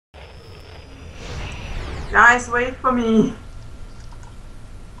Guys, wait for me.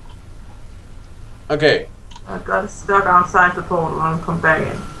 Okay. I got stuck outside the portal and come back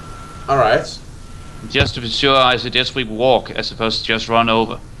in. Alright. Just to be sure, I suggest we walk as opposed to just run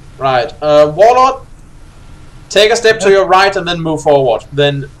over. Right. Warlord, take a step to your right and then move forward.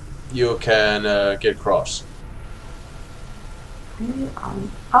 Then you can get across.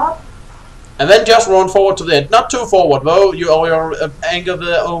 Up. And then just run forward to the end. Not too forward, though. You'll anger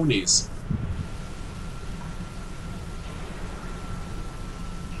the Onis.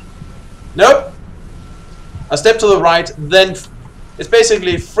 Nope. A step to the right, then it's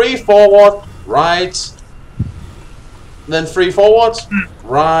basically 3 forward, right, then 3 forward,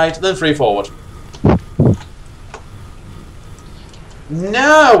 right, then 3 forward.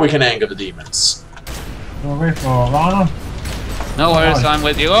 Now we can anger the demons. Wait for Lana. No worries, I'm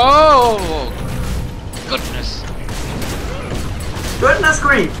with you. Oh! Goodness. Goodness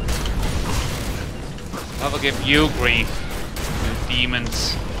grief. I will give you grief, you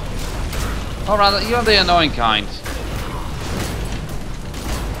demons. Or rather, you're the annoying kind.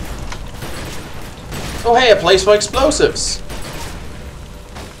 Oh hey, a place for explosives.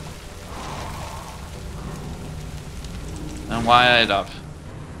 Then wire it up.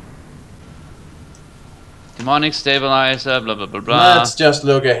 Demonic stabilizer, blah blah blah blah. Let's just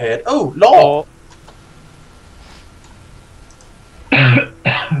look ahead. Oh, law!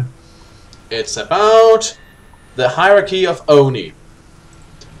 It's about the hierarchy of Oni.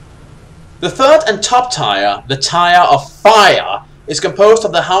 The third and top tier, the tier of fire, is composed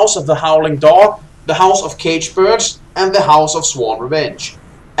of the House of the Howling Dog, the House of Caged Birds, and the House of Sworn Revenge.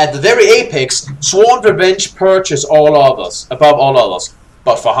 At the very apex, Sworn Revenge purges all others, above all others.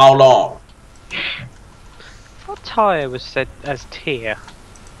 But for how long? What tire was said as tier?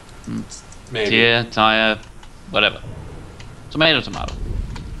 Maybe. Tier, tire, whatever. Tomato, tomato.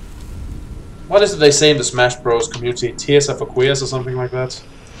 What is it they say in the Smash Bros community? Tears are for queers or something like that?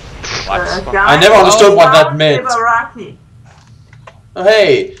 What? I never understood what that meant. Ibaraki. Oh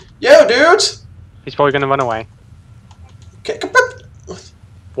hey, yo dude! He's probably going to run away.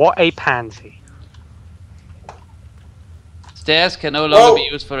 What a pansy. Stairs can no longer be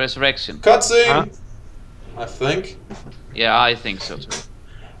used for resurrection. Cutscene! Huh? I think. Yeah, I think so too. Let's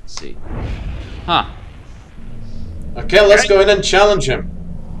see. Huh. Okay, let's go in and challenge him.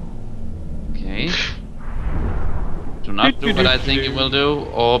 Okay. Do not do what I think you will do,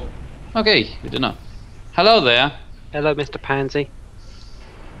 or... Okay, you did not. Hello there. Hello, Mr. Pansy.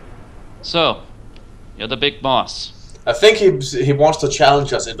 So, you're the big boss. I think he wants to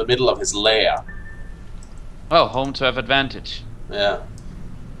challenge us in the middle of his lair. Well, home turf advantage. Yeah.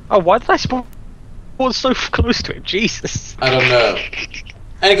 Oh, why did I spawn so close to him? Jesus. I don't know.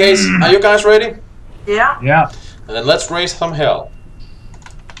 Any case, are you guys ready? Yeah. Yeah. And then let's raise some hell.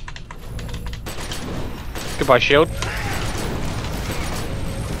 Goodbye, shield.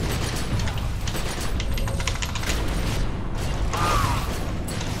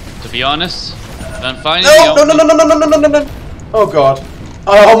 To be honest, then finally... No! Oh god.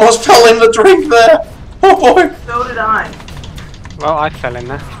 I almost fell in the drink there! Oh boy! So did I. Well, I fell in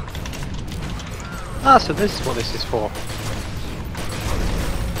there. Ah, so this is what this is for.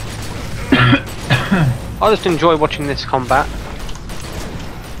 I just enjoy watching this combat.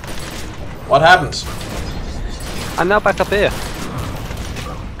 What happened? I'm now back up here.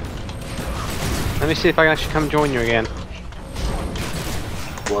 Let me see if I can actually come join you again.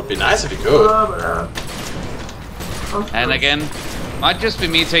 Would be nice if you could. And again, might just be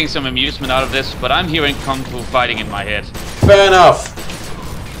me taking some amusement out of this, but I'm hearing Kung Fu fighting in my head. Fair enough.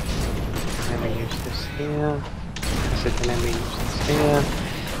 Let me use this here. Let me use this here.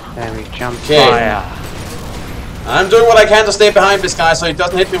 Then we jump Okay. fire. I'm doing what I can to stay behind this guy so he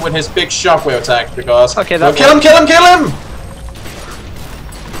doesn't hit me with his big shockwave attack because... Okay, no, that kill him, kill him, kill him!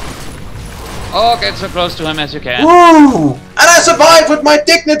 Oh, get so close to him as you can. Woo! And I survived with my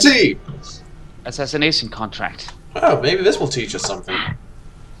dignity! Assassination contract. Oh, maybe this will teach us something.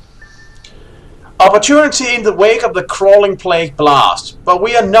 Opportunity in the wake of the crawling plague blast. But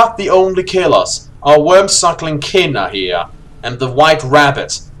we are not the only killers. Our worm-suckling kin are here. And the white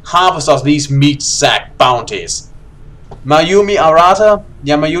rabbit harvest us these meat sack bounties. Mayumi Arata,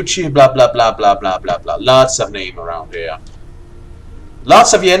 Yamayuchi, blah blah blah blah blah blah blah. Lots of names around here.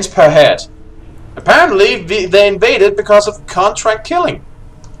 Lots of yens per head. Apparently, they invaded because of contract killing.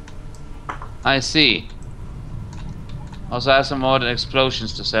 I see. Also has some more than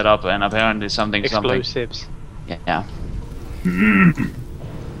explosions to set up, and apparently something. Explosives. Yeah.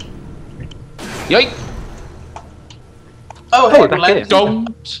 Yoink! Oh, hey, back Blank. here.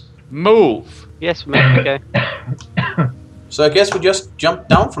 Don't move. Yes, mate, okay. So I guess we just jump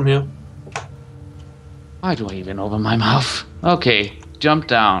down from here. Why do I even open my mouth? Okay, jump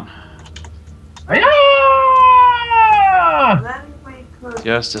down. Yeah! Then we could.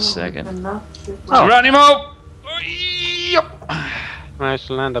 Just a we second. cannot ship Oh. Geronimo! Yep. Nice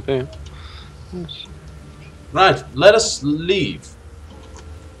to land up here. Yes. Right, let us leave.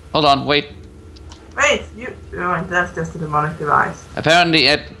 Hold on, wait. Wait, that's just a demonic device. Apparently,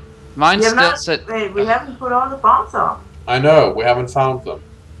 mine We have still not. said. Wait, we haven't put all the bombs off. I know, we haven't found them.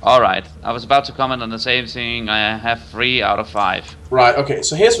 Alright, I was about to comment on the same thing. I have 3 out of 5. Right, okay,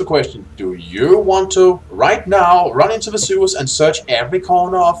 so here's the question. Do you want to, right now, run into the sewers and search every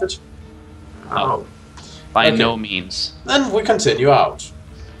corner of it? Oh. By Okay. no means. Then we continue out.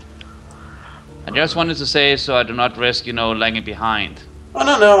 I just wanted to say so I do not risk, lagging behind. Oh,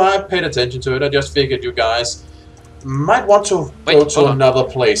 no, I paid attention to it. I just figured you guys might want to Wait, go to hold on. another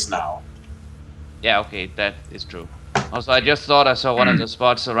place now. Yeah, okay, that is true. Also, I just thought I saw one of the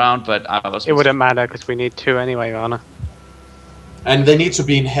spots around, but I was. It wouldn't matter because we need 2 anyway, Rana. And they need to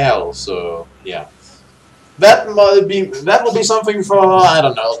be in hell, so yeah. That will be something for, I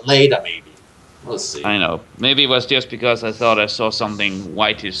don't know, later maybe. We'll see. I know. Maybe it was just because I thought I saw something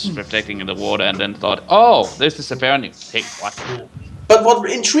whitish reflecting in the water and then thought, oh, this is apparently. Hey, what? But what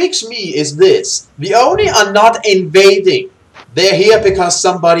intrigues me is this. The Oni are not invading. They're here because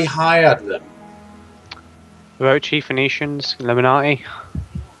somebody hired them. Rochi, Phoenicians, Illuminati.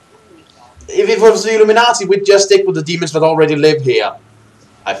 If it was the Illuminati, we'd just stick with the demons that already live here.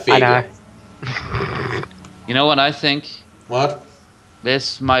 I figure. I know. You know what I think? What?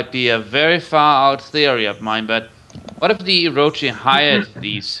 This might be a very far out theory of mine, but what if the Orochi hired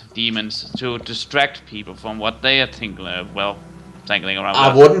these demons to distract people from what they are tangling around I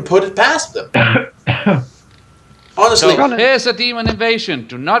with? wouldn't put it past them. Honestly, So, here's a demon invasion.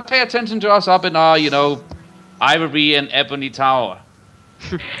 Do not pay attention to us up in our, ivory and ebony tower.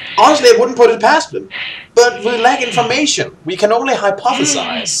 honestly, I wouldn't put it past them. But we lack information. We can only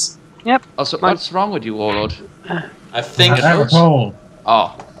hypothesize. Yep. Also, what's wrong with you, Warlord? I think I was it's... told.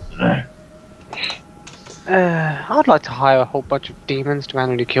 Oh, I'd like to hire a whole bunch of demons to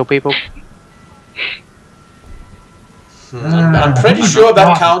randomly kill people. I'm pretty sure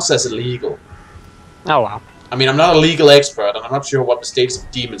that counts as illegal. Oh wow. I mean, I'm not a legal expert, and I'm not sure what the status of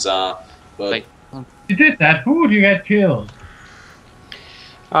demons are, but... wait. You did that. Who would you get killed?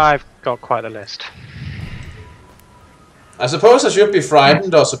 I've got quite a list. I suppose I should be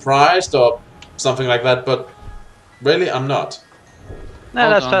frightened or surprised or something like that, but really, I'm not. No,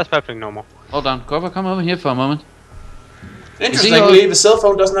 Hold that's on. that's perfectly normal. Hold on. Cobra, come over here for a moment. Interestingly, the cell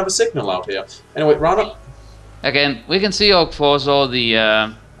phone doesn't have a signal out here. Anyway, Rana, Again, we can see, of course, all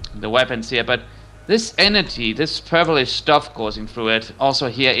the weapons here, but this energy, this purplish stuff coursing through it, also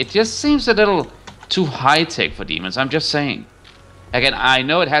here, it just seems a little too high-tech for demons, I'm just saying. Again, I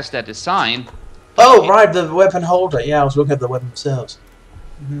know it has that design. oh, right, the weapon holder. Yeah, I was looking at the weapon themselves.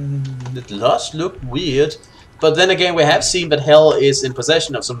 It does look weird. But then again, we have seen that Hell is in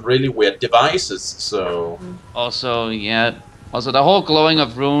possession of some really weird devices, so... Also, yeah, also the whole glowing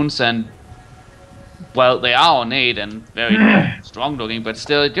of runes and... Well, they are ornate and very strong-looking, but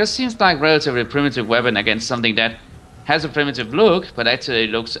still, it just seems like relatively primitive weapon against something that has a primitive look, but actually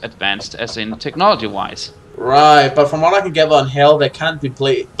looks advanced as in technology-wise. Right, but from what I can gather on Hell, they can't be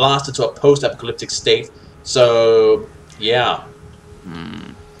blasted to a post-apocalyptic state, so... yeah.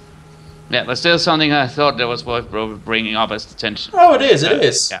 Yeah, but still something I thought that was worth bringing up as attention. Oh, it is.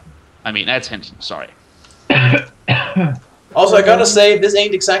 Yeah, I mean attention. Sorry. Also, I gotta say, this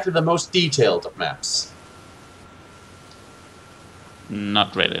ain't exactly the most detailed of maps.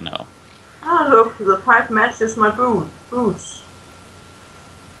 Not really, no. Oh, look, the pipe matches my boots.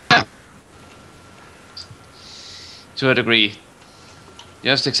 To a degree.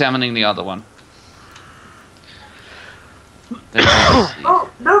 Just examining the other one. Oh,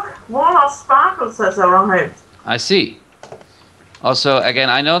 look, one of sparkles has arrived. I see. Also, again,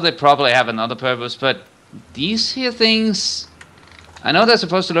 I know they probably have another purpose, but these here things... I know they're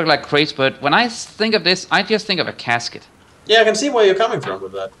supposed to look like crates, but when I think of this, I just think of a casket. Yeah, I can see where you're coming from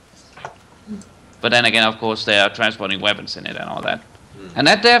with that. But then again, of course, they are transporting weapons in it and all that. And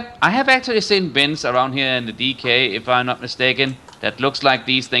that there, I have actually seen bins around here in the DK, if I'm not mistaken, that looks like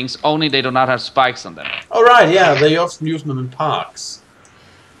these things, only they do not have spikes on them. Oh, right, yeah, they often use them in parks.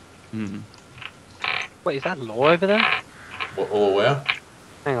 Wait, is that law over there? Or where?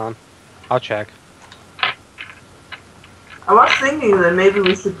 Hang on. I'll check. I was thinking that maybe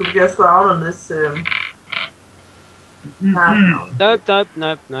we should just go out on this path.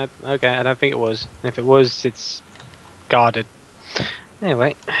 Nope. Okay, I don't think it was. If it was, it's guarded.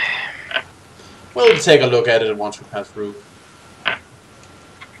 Anyway. We'll take a look at it once we pass through.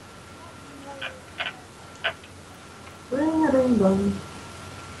 Ding-a-ding-dong.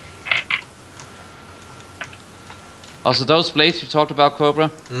 Also, those blades you talked about, Cobra,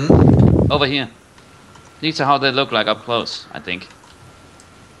 Hmm? over here. These are how they look like up close, I think.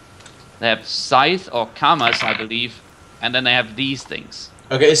 They have scythe or kamas, I believe, and then they have these things.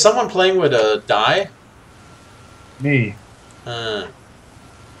 Okay, is someone playing with a die? Me. Uh,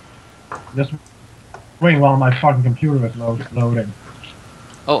 Just waiting while my fucking computer is loading.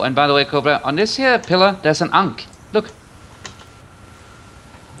 Oh, and by the way, Cobra, on this here pillar, there's an ankh. Look.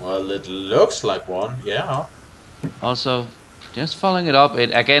 well, it looks like one, yeah. Also, just following it up, it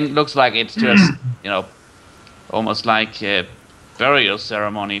again looks like it's just, almost like a burial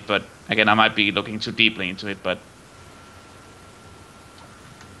ceremony, but again, I might be looking too deeply into it, but...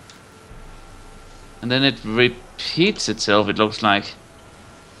 And then it repeats itself, it looks like.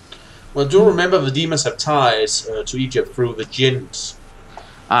 Well, do remember the demons have ties to Egypt through the jinns.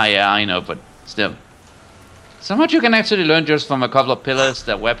 Ah, yeah, I know, but still. So much you can actually learn just from a couple of pillars,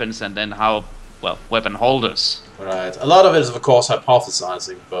 their weapons, and then how, well, weapon holders. Right. A lot of it is, of course,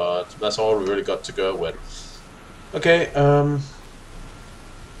 hypothesizing, but that's all we really got to go with. Okay,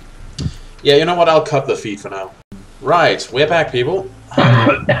 yeah, you know what? I'll cut the feed for now. Right, we're back, people.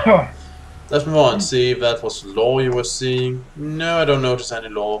 Let's move on. See if that was lore you were seeing. No, I don't notice any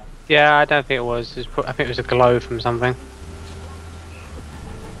lore. Yeah, I don't think it was. I think it was a glow from something.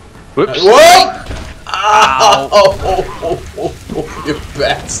 Whoops. Whoa! Ow! Oh, you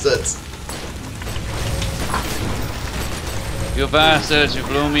bastard! You bastards, you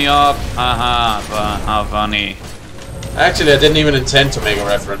blew me up. Haha, how funny. Actually, I didn't even intend to make a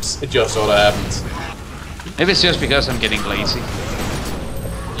reference. It just sort of happened. Maybe it's just because I'm getting lazy.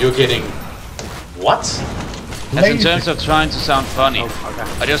 You're getting... what? As in terms of trying to sound funny. Oh,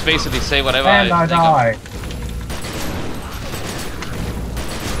 okay. I just basically say whatever And I think die.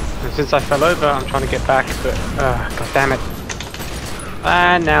 And since I fell over, I'm trying to get back, but god damn it!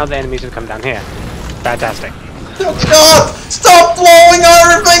 And now the enemies have come down here. Fantastic. Oh God! Stop blowing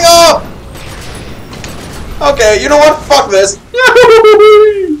everything up! Okay, you know what? Fuck this.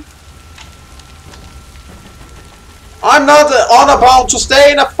 I'm not unbound to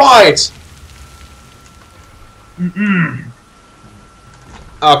stay in a fight.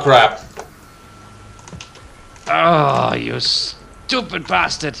 Oh crap! Oh, you stupid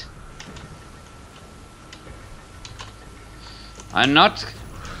bastard! I'm not.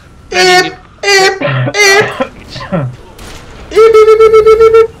 Eep, eep, eep.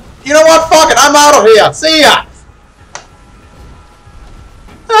 You know what? Fuck it. I'm out of here. See ya.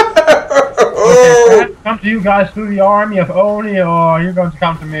 Come to you guys through the army of Oni, or you're going to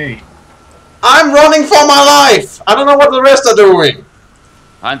come to me? I'm running for my life. I don't know what the rest are doing.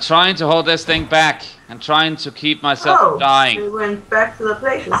 I'm trying to hold this thing back and trying to keep myself from Oh, dying. we went back to the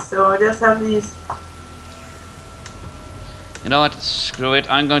places, so I just have these. You know what? Screw it.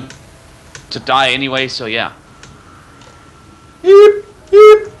 I'm going to die anyway, so yeah. Eep,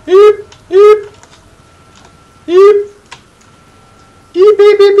 eep, eep, eep. Eep. Eep,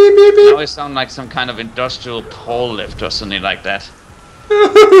 beep, beep, beep, beep, beep. Now I sound like some kind of industrial pole lift or something like that.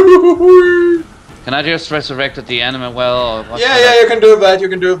 Can I just resurrect at the animal well? Or what Yeah, you can do that. You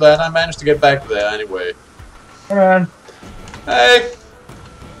can do that. I managed to get back there anyway. Come on. Hey.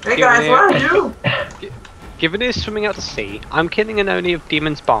 Hey guys, what are you? Given it is swimming out to sea, I'm killing an Oni of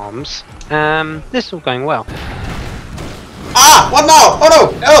Demon's bombs. This is all going well. Ah! What now? Oh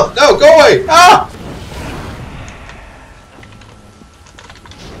no! No! No! Go away! Ah!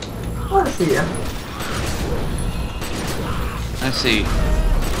 What is here? Let's see.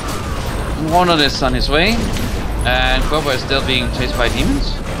 Warner is on his way, and Cobra is still being chased by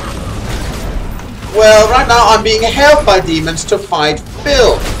demons. Well, right now I'm being helped by demons to fight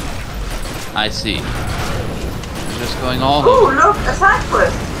Phil. I see. Just going all Oh, over. look, a side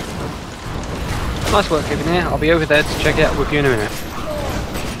quest. Nice work, Given. I'll be over there to check it out with you in a minute.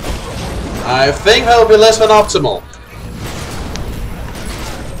 I think that'll be less than optimal.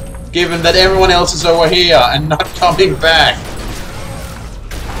 Given that everyone else is over here and not coming back.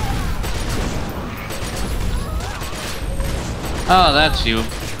 Oh, that's you.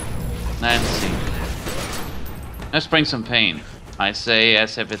 Let's see. Let's bring some pain. I say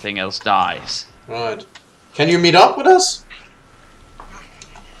as everything else dies. Right. Can you meet up with us?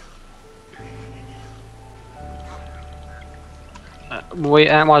 Wait,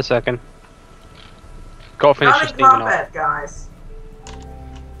 1 second. Gotta finish Not this in demon off. combat, guys.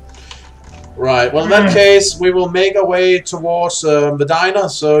 Right, well in that case we will make our way towards the diner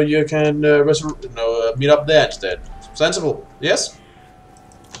so you can meet up there instead. Sensible, yes?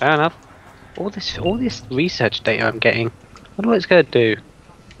 Fair enough. All this research data I'm getting. I wonder what it's gonna do.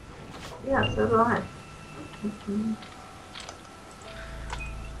 Yeah, so do I.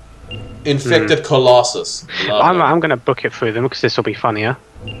 Infected Colossus. Lovely. I'm gonna book it through them because this will be funnier.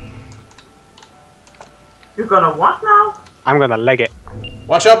 You're gonna what now? I'm gonna leg it.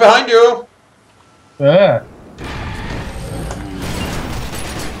 Watch out behind you! Uh.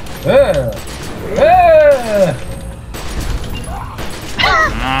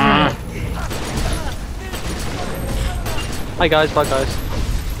 Hi guys, bye guys.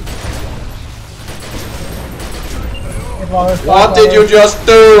 What did you just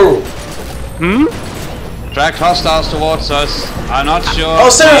do? Hmm? Tracked hostiles towards us. I'm not sure. Oh,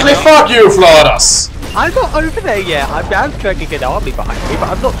 seriously, fuck you, Flawless! I'm not over there yet. I'm dragging an army behind me, but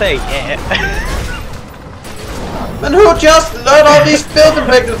I'm not there yet. And who just let all these filth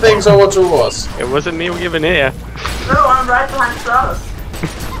infected things over to us? It wasn't me even here. No, I'm right behind Stars.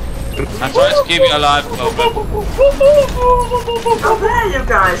 I'm trying to keep you alive, Clover. Oh, there you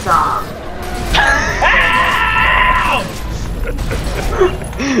guys are.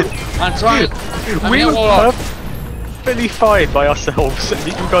 I'm trying. We were Warlord. perfectly fine by ourselves, and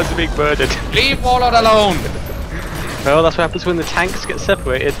you guys are being murdered. Leave Warlord alone. Well, that's what happens when the tanks get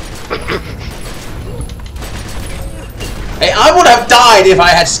separated. Hey, I would have died if I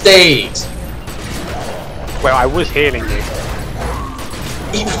had stayed! Well, I was healing you.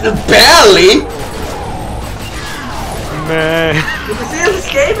 Barely! Man. You can see us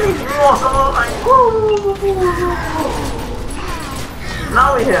escaping. We were all like, woo.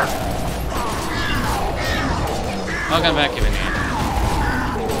 Now we're here. Welcome back, even here.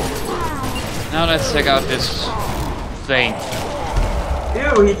 Now let's check out this thing.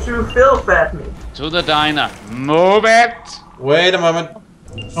 Ew, he threw filth at me. To the diner. Move it! Wait a moment.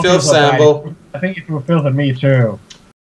 Don't Filth feel so bad. sample. I think you threw filth at me too.